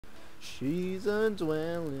She's a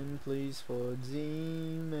dwelling place for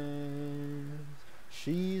demons.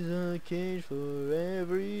 She's a cage for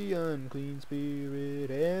every unclean spirit,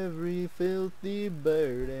 every filthy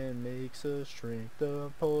bird, and makes us drink the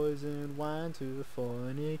poison wine to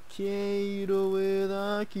fornicate with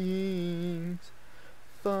our kings.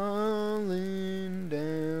 Falling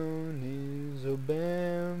down is a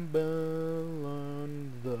Babylon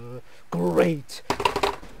the Great.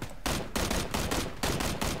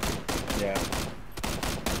 Yeah.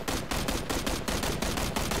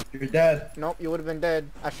 You're dead. Nope, you would have been dead.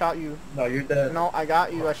 I shot you. No, you're dead. No, I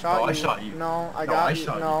got you. I shot you. I shot you. No, I No, got I you.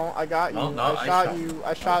 shot No, you. I got you. No, no, I shot you.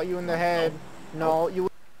 I shot you in the head. No, you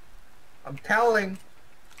I'm telling.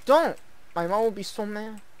 don't. My mom will be so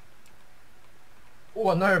mad.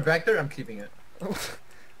 Oh, another vector? I'm keeping it.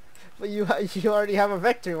 But you already have a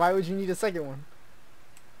vector. Why would you need a second one?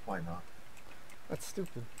 Why not? That's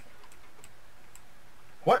stupid.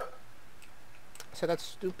 What? I said that's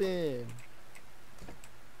stupid.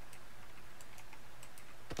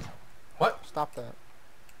 What? Stop that.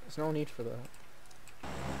 There's no need for that.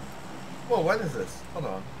 Whoa, what is this? Hold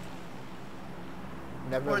on.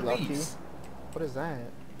 Never What are lucky. these? What is that?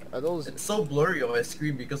 Are those It's so blurry on my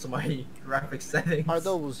screen because of my graphic settings. Are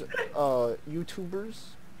those YouTubers?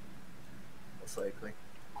 Most likely.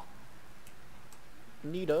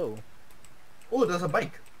 Neato. Oh, there's a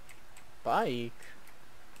bike. Bike.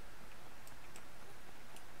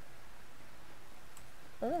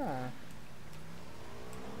 Oh.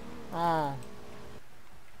 Oh.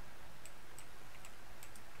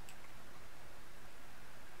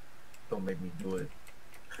 Don't make me do it.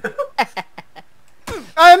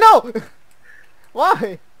 No!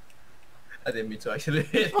 Why? I didn't mean to actually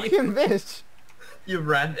hit you. Fucking bitch. You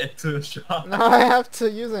ran into a shot. Now I have to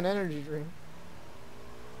use an energy drink.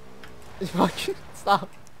 Fucking stop.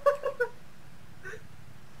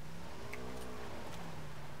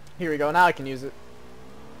 Here we go, now I can use it.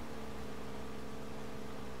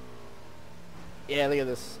 Yeah, look at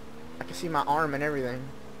this. I can see my arm and everything.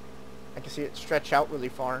 I can see it stretch out really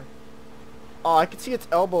far. Oh, I can see its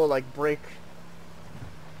elbow like break.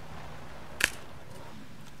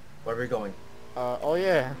 Where are we going? Oh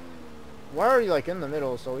yeah. We're already like in the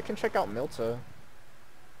middle, so we can check out Milta.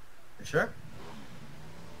 You sure?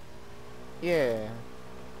 Yeah.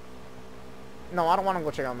 No, I don't want to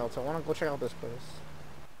go check out Milta. I want to go check out this place.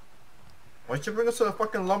 Why'd you bring us to a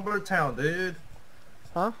fucking lumber town, dude?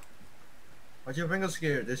 Huh? Why'd you bring us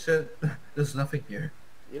here? This shit, there's nothing here.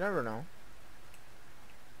 You never know.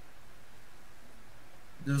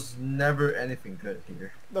 There's never anything good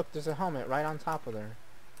here. Look, there's a helmet right on top of there.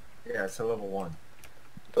 Yeah, it's a level 1.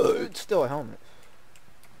 It's still a helmet.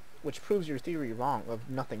 Which proves your theory wrong of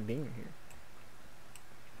nothing being here.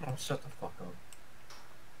 Oh, shut the fuck up.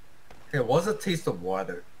 Okay, what's the taste of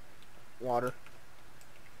water? Water.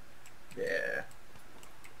 Yeah.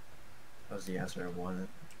 That was the answer I wanted.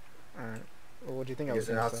 Alright. Well, what do you think I Because was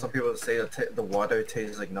you know gonna how say? some people say that the water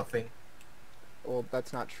tastes like nothing? Well,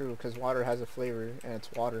 that's not true, because water has a flavor, and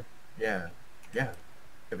it's water. Yeah. Yeah.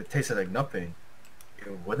 If it tasted like nothing, it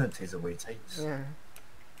wouldn't taste the way it tastes. Yeah.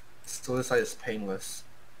 Suicide is painless.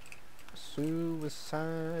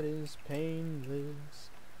 Suicide is painless,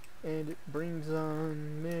 and it brings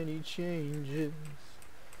on many changes.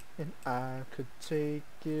 And I could take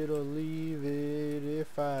it or leave it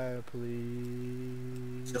if I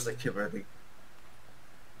please. It's just like puberty.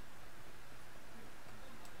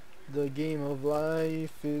 The game of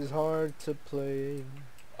life is hard to play.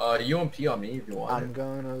 UMP on me if you want I'm it.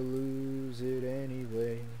 gonna lose it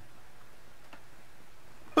anyway.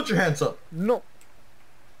 Put your hands up. No!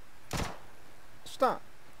 Stop.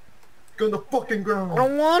 Go on the fucking I ground.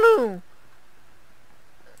 don't want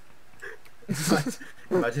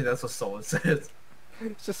Imagine that's what someone says. to!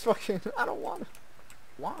 It's just fucking, I don't want to.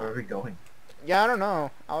 Why? Where are we going? Yeah, I don't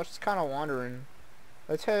know. I was just kind of wandering.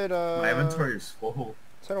 Let's head, My inventory is full.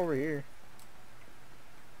 let's head over here.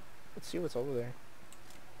 Let's see what's over there.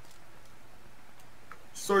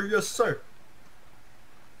 Sir, yes sir.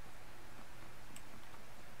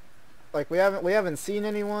 Like, we haven't seen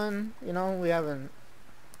anyone, you know, we haven't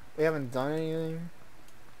done anything.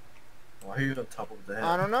 Why are you on top of that?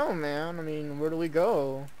 I don't know, man. I mean, where do we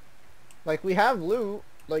go? Like, we have loot.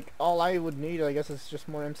 Like, all I would need, I guess, is just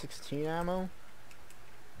more M16 ammo.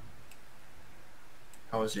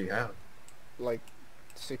 How much do you have? Like,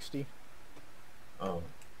 60. Oh.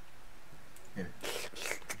 Here.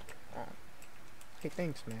 Oh. Hey,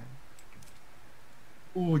 thanks, man.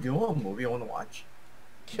 Ooh, do you know what movie I want to watch?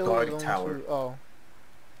 Kill Guard Zone Tower. 2. Oh,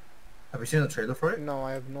 Have you seen the trailer for it? no,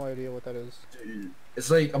 I have no idea what that is. Dude, it's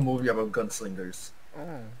like a movie about gunslingers. Oh.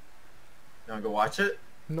 You wanna go watch it?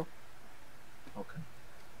 No. Okay.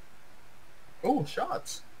 Oh,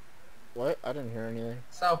 shots. What? I didn't hear anything.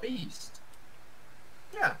 Southeast.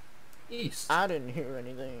 Yeah. East. I didn't hear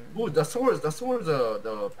anything. Ooh, that's towards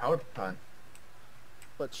the power plant.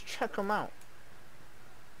 Let's check them out.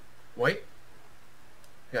 Wait.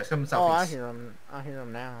 Yeah, it's coming Oh, I southeast. hear them. I hear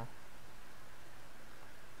them now.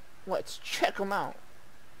 Let's check them out.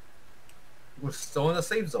 We're still in the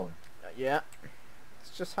safe zone. Yeah.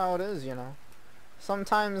 It's just how it is, you know.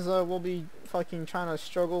 Sometimes we'll be fucking trying to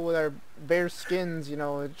struggle with our bare skins, you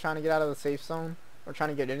know, trying to get out of the safe zone. Or trying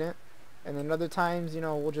to get in it. And then other times, you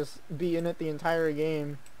know, we'll just be in it the entire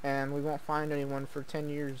game. And we won't find anyone for 10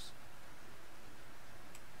 years.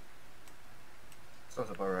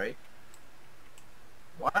 Sounds about right.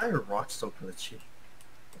 Why are rocks so glitchy?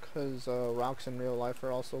 Because rocks in real life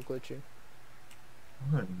are also glitchy.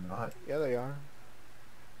 No, they're not. Yeah, they are.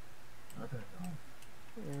 No, they're not.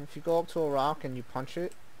 And if you go up to a rock and you punch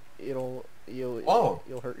it, you'll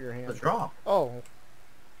hurt your hand. The drop. Oh,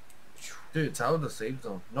 Dude, it's out of the safe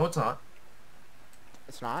zone. No, it's not.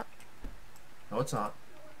 it's not? No, it's not.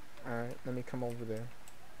 Alright, let me come over there.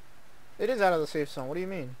 It is out of the safe zone. What do you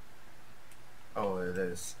mean? Oh, it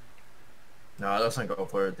is. Nah, let's not go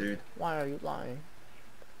for it, dude. Why are you lying?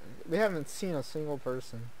 We haven't seen a single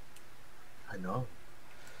person. I know.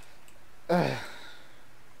 Ugh.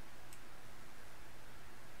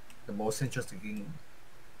 The most interesting game.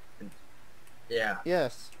 Yeah.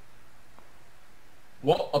 Yes.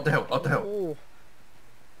 What? Up the hill, up the hill. Ooh.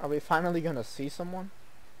 Are we finally gonna see someone?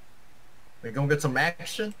 We're gonna get some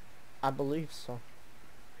action? I believe so.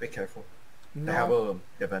 Be careful. No. They have a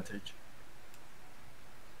advantage.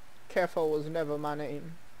 Careful was never my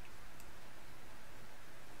name.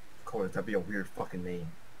 Of course, that'd be a weird fucking name.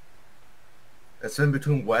 It's in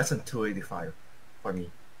between West and 285 for me.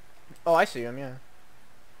 Oh, I see him, yeah.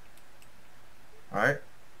 Alright?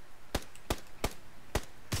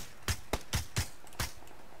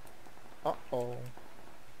 Uh-oh.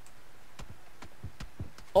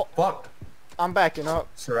 Fuck! I'm backing up.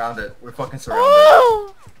 Surrounded. We're fucking surrounded.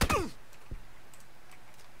 Oh!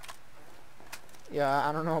 Yeah,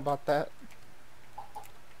 I don't know about that.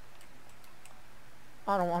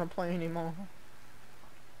 I don't want to play anymore.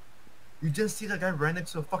 You just see that guy ran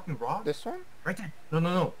next to a fucking rock? This one? Right there. No,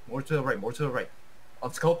 no, no. More to the right, more to the right.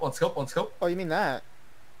 On scope, on scope, on scope. Oh, you mean that?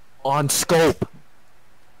 On scope!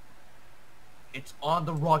 It's on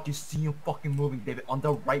the rock. You see him fucking moving, David. On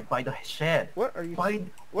the right by the shed. What are you... By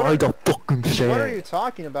What the fucking shed. What are you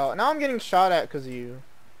talking about? Now I'm getting shot at because of you.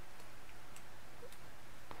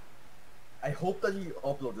 I hope that you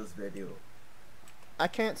upload this video. I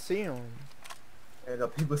can't see him. And the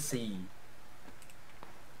people see.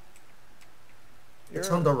 It's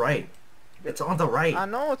You're- on the right. It's on the right. I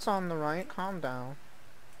know it's on the right. Calm down.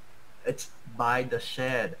 It's by the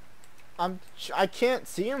shed. I can't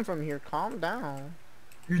see him from here. Calm down.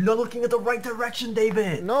 You're not looking at the right direction,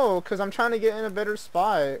 David. No, because I'm trying to get in a better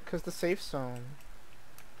spot. Because the safe zone.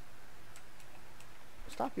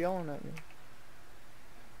 Stop yelling at me.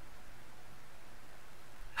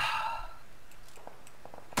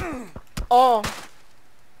 Oh!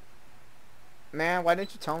 Man, why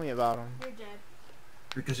didn't you tell me about him? You're dead.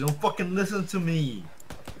 Because you don't fucking listen to me.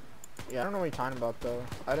 Yeah, I don't know what you're talking about though.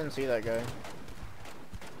 I didn't see that guy.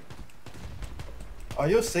 Oh,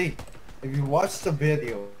 you'll see. If you watch the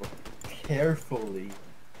video carefully,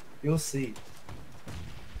 you'll see.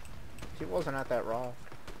 He wasn't at that rock.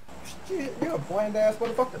 Shit, you're a blind ass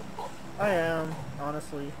motherfucker. I am,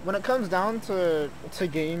 honestly. When it comes down to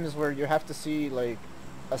games where you have to see like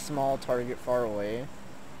a small target far away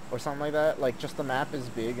or something like that, like just the map is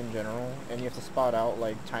big in general and you have to spot out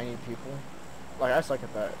like tiny people. Like I suck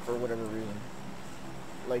at that for whatever reason.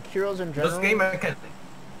 Like heroes in general. This game I can.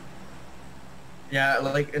 Yeah,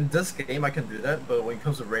 like in this game I can do that, but when it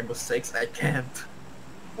comes to Rainbow Six, I can't.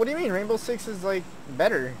 What do you mean? Rainbow Six is like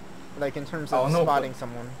better, like in terms of Oh, no, spotting but-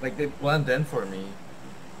 someone. Like they blend in for me.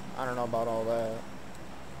 I don't know about all that.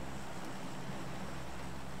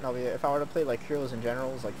 No, but yeah, if I were to play like heroes in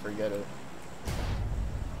general, it's like forget it.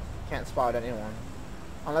 Can't spot anyone.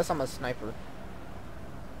 Unless I'm a sniper.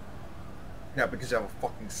 Yeah, because you have a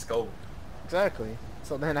fucking scope. Exactly.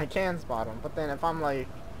 So then I can spot them. But then if I'm like,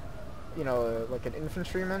 you know, like an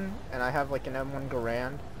infantryman, and I have like an M1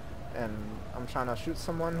 Garand, and I'm trying to shoot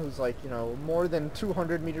someone who's like, you know, more than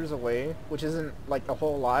 200 meters away, which isn't like a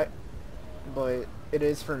whole lot, but it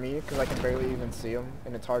is for me, because I can barely even see them,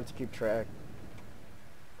 and it's hard to keep track.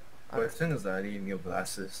 But the thing is that I need new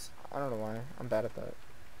glasses. I don't know why. I'm bad at that.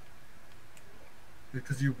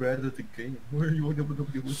 Because you're bad at the game. Where you want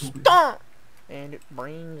to Stop! And it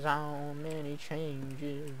brings on many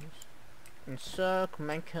changes. And suck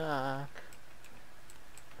my cock.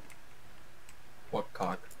 What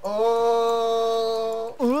cock?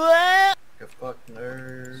 Oh! What? You fuck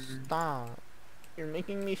nerd. Stop. You're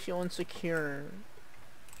making me feel insecure.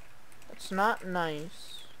 That's not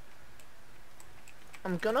nice.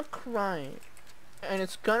 I'm gonna cry. And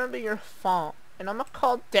it's gonna be your fault. And I'm gonna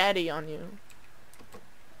call daddy on you.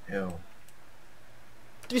 Ew.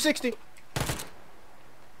 360!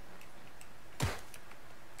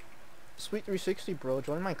 Sweet 360, bro.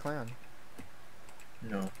 Join my clan.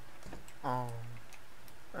 No. Oh.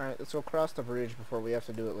 Alright, let's go cross the bridge before we have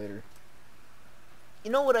to do it later.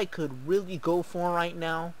 You know what I could really go for right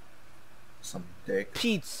now? Some dick.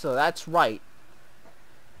 Pizza, that's right.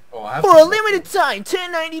 Oh, I have For a some limited time,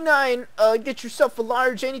 $10.99, get yourself a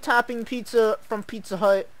large any topping pizza from Pizza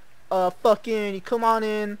Hut. Fucking, you come on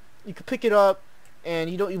in, you can pick it up, and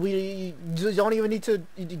you don't even need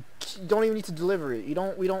to deliver it. We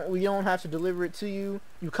don't have to deliver it to you.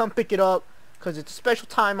 You come pick it up, cause it's a special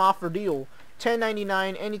time offer deal.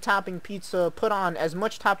 $10.99, any topping pizza. Put on as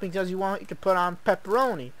much toppings as you want. You can put on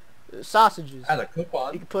pepperoni, sausages. Add a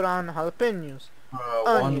coupon. You can put on jalapenos,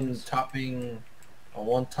 one onions. topping, a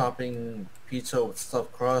one topping pizza with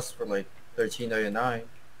stuffed crust for like $13.99.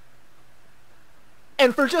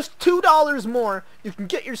 And for just $2 more, you can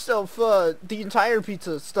get yourself the entire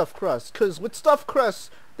pizza stuffed crust. Cause with stuffed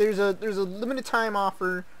crust, there's a limited time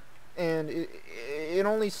offer, and it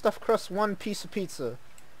only stuffed crust one piece of pizza.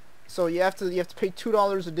 So you have to pay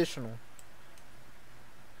 $2 additional.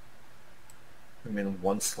 I mean,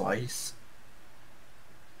 one slice.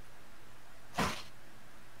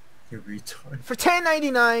 You retard. For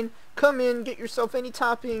 $10.99, come in, get yourself any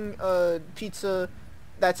topping pizza.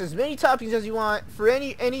 That's as many toppings as you want for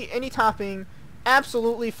any topping,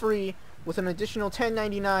 absolutely free, with an additional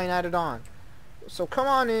 $10.99 added on. So come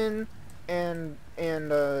on in and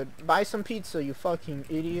buy some pizza, you fucking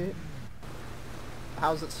idiot.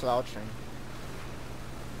 How's it slouching?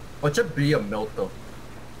 What should be a milk though?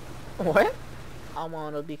 What? I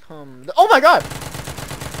wanna become the— oh my god!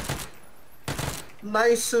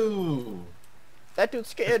 Nice-oo! That dude His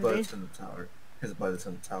scared me. butt's in the tower. His butt is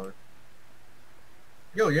in the tower.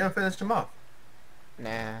 Yo, you haven't finished him off.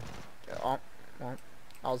 Nah. Oh, well,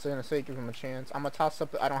 I was gonna say give him a chance. I'm gonna toss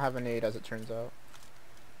up— I don't have a nade as it turns out.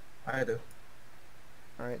 I do.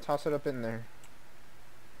 Alright, toss it up in there.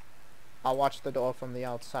 I'll watch the door from the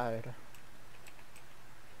outside.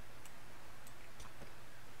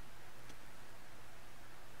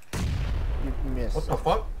 You missed. What the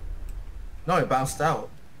fuck? No, it bounced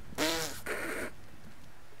out.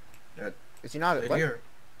 Is he not Right what? here.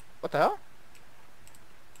 What the hell?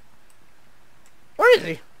 Where is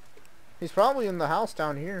he? He's probably in the house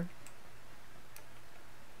down here.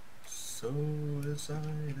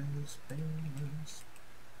 Suicide is painless.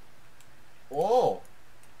 Whoa!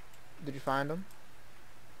 Did you find him?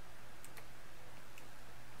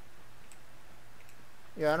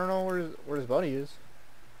 Yeah, I don't know where his buddy is.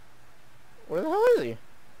 Where the hell is he?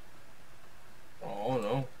 Oh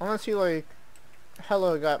no. Unless he like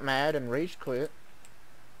hella got mad and rage quit.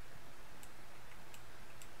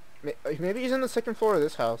 Maybe he's in the second floor of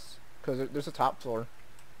this house, cause there's a top floor.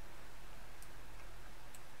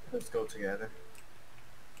 Let's go together.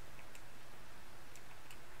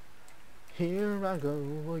 Here I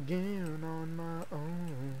go again on my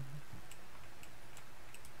own.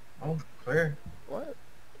 Oh, clear. What?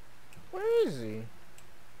 Where is he?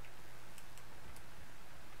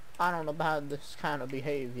 I don't know about this kind of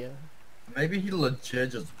behavior. Maybe he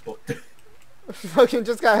legit just booked it. Fucking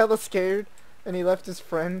just got hella scared and he left his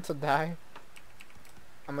friend to die.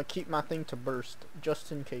 I'm gonna keep my thing to burst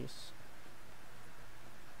just in case.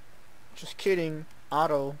 Just kidding,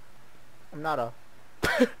 Otto. I'm not a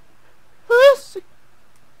pussy.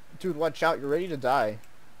 Dude, watch out, you're ready to die.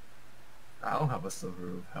 I don't have a silver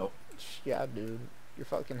of health. Yeah, dude. You're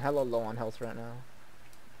fucking hella low on health right now.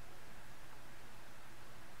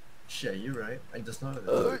 Shit, you're right. I just noticed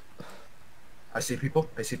it. I see people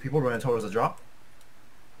running towards the drop.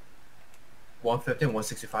 150 and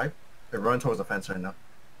 165. They're running towards the fence right now.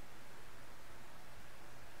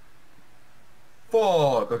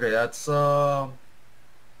 Fuck! Okay, that's how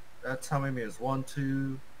many meters? 1,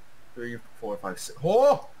 2, 3, 4, 5, 6.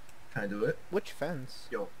 Oh! Can I do it? Which fence?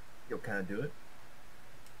 Yo, can I do it?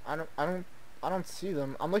 I don't see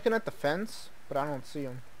them. I'm looking at the fence, but I don't see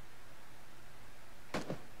them.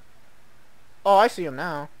 Oh, I see him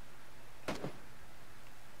now.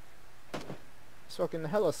 It's fucking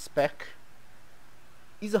hella speck.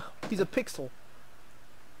 He's a pixel.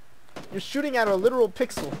 You're shooting at a literal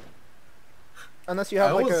pixel. Unless you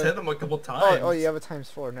have I like almost a— hit him a couple times. Oh, you have a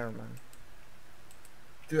 ×4. Never mind.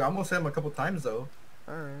 Dude, I almost hit him a couple times though.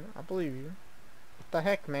 Alright, I believe you. What the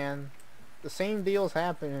heck, man? The same deal's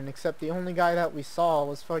happening, except the only guy that we saw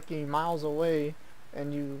was fucking miles away,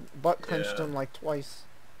 and you butt clenched Yeah. him like twice.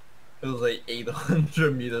 It was like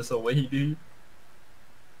 800 meters away, dude.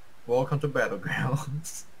 Welcome to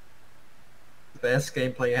Battlegrounds. Best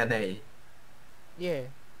gameplay NA. Yeah.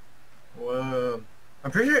 Well, I'm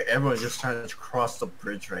pretty sure everyone's just trying to cross the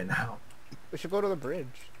bridge right now. We should go to the bridge.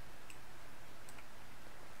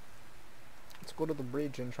 Let's go to the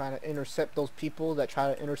bridge and try to intercept those people that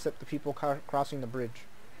try to intercept the people crossing the bridge.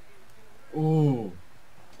 Ooh.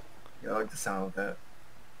 Yeah, I like the sound of that.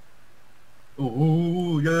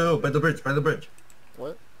 Ooh, yo, by the bridge, by the bridge.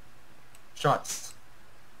 What? Shots.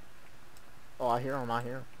 Oh, I hear him, I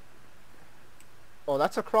hear him. Oh,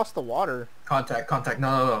 that's across the water. Contact, contact.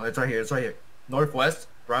 No, it's right here, it's right here. Northwest,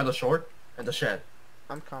 around the shore, and the shed.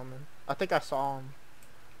 I'm coming. I think I saw him.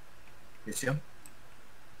 You see him?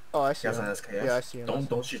 Oh, I see He has him. an SKS. Yeah, I see him.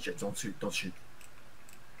 Don't shoot shit, don't shoot, don't shoot.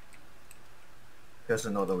 He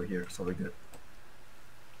doesn't know that we're here, so we're good.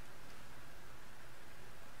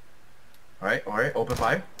 Alright, open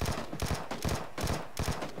fire.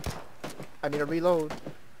 I need to reload.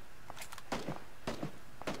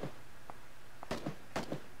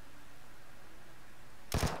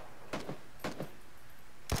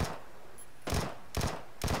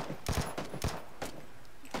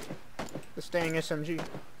 The staying SMG.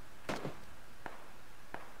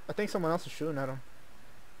 I think someone else is shooting at him.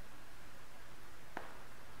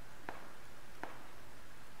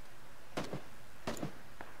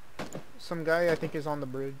 Some guy I think is on the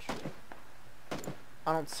bridge.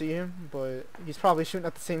 I don't see him, but he's probably shooting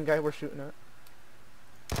at the same guy we're shooting at.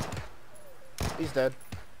 He's dead.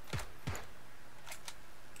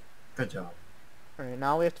 Good job. Alright,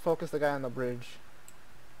 now we have to focus the guy on the bridge.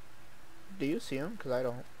 Do you see him? Because I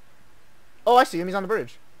don't. Oh, I see him. He's on the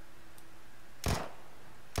bridge.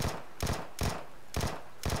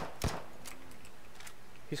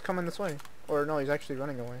 He's coming this way. Or no, he's actually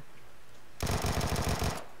running away.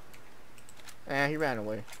 He ran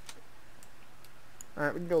away.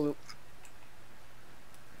 Alright, we can go loot.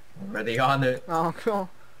 Already on it. Oh, cool.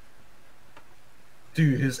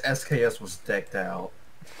 Dude, his SKS was decked out.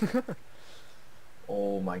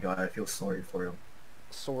 Oh my god, I feel sorry for him.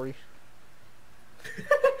 Sorry.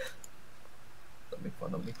 Don't make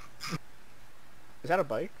fun of me. Is that a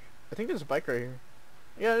bike? I think there's a bike right here.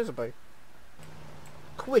 Yeah, there's a bike.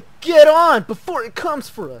 Quick, get on before it comes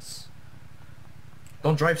for us!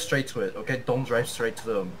 Don't drive straight to it, okay? Don't drive straight to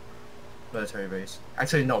the military base.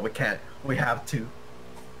 Actually, no, we can't. We have to.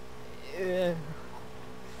 Yeah.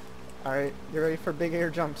 Alright, you ready for big air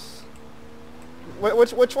jumps?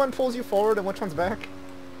 Which one pulls you forward and which one's back?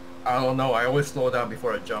 I don't know. I always slow down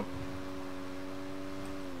before I jump.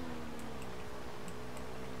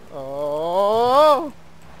 Oh!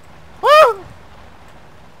 Woo!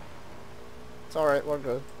 It's alright, we're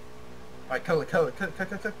good. Alright, kill it.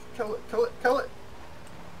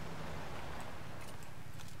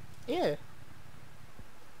 Yeah.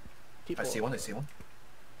 I see one.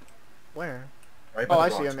 Where? Right by Oh, the I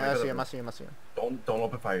see rocks, him, right yeah, by I the see him, I rocks. see him, I see him. Don't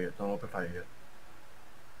open fire yet.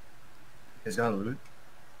 He's gonna loot.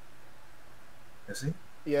 Is he?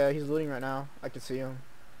 Yeah, he's looting right now. I can see him.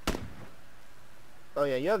 Oh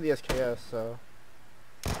yeah, you have the SKS, so...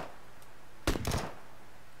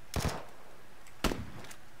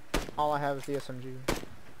 All I have is the SMG.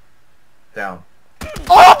 Down.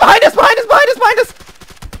 Oh! Behind us! Behind us! Behind us! Behind us!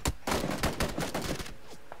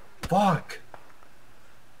 Fuck!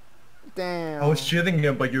 Damn. I was shooting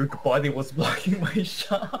him, but your body was blocking my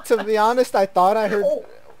shot. To be honest, I thought I heard... Oh.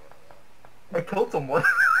 I killed someone.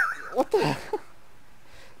 What the hell?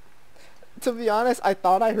 To be honest, I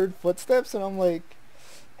thought I heard footsteps, and I'm like...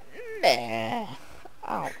 Nah,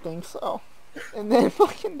 I don't think so. And then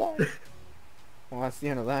fucking died. Well, that's the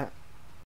end of that.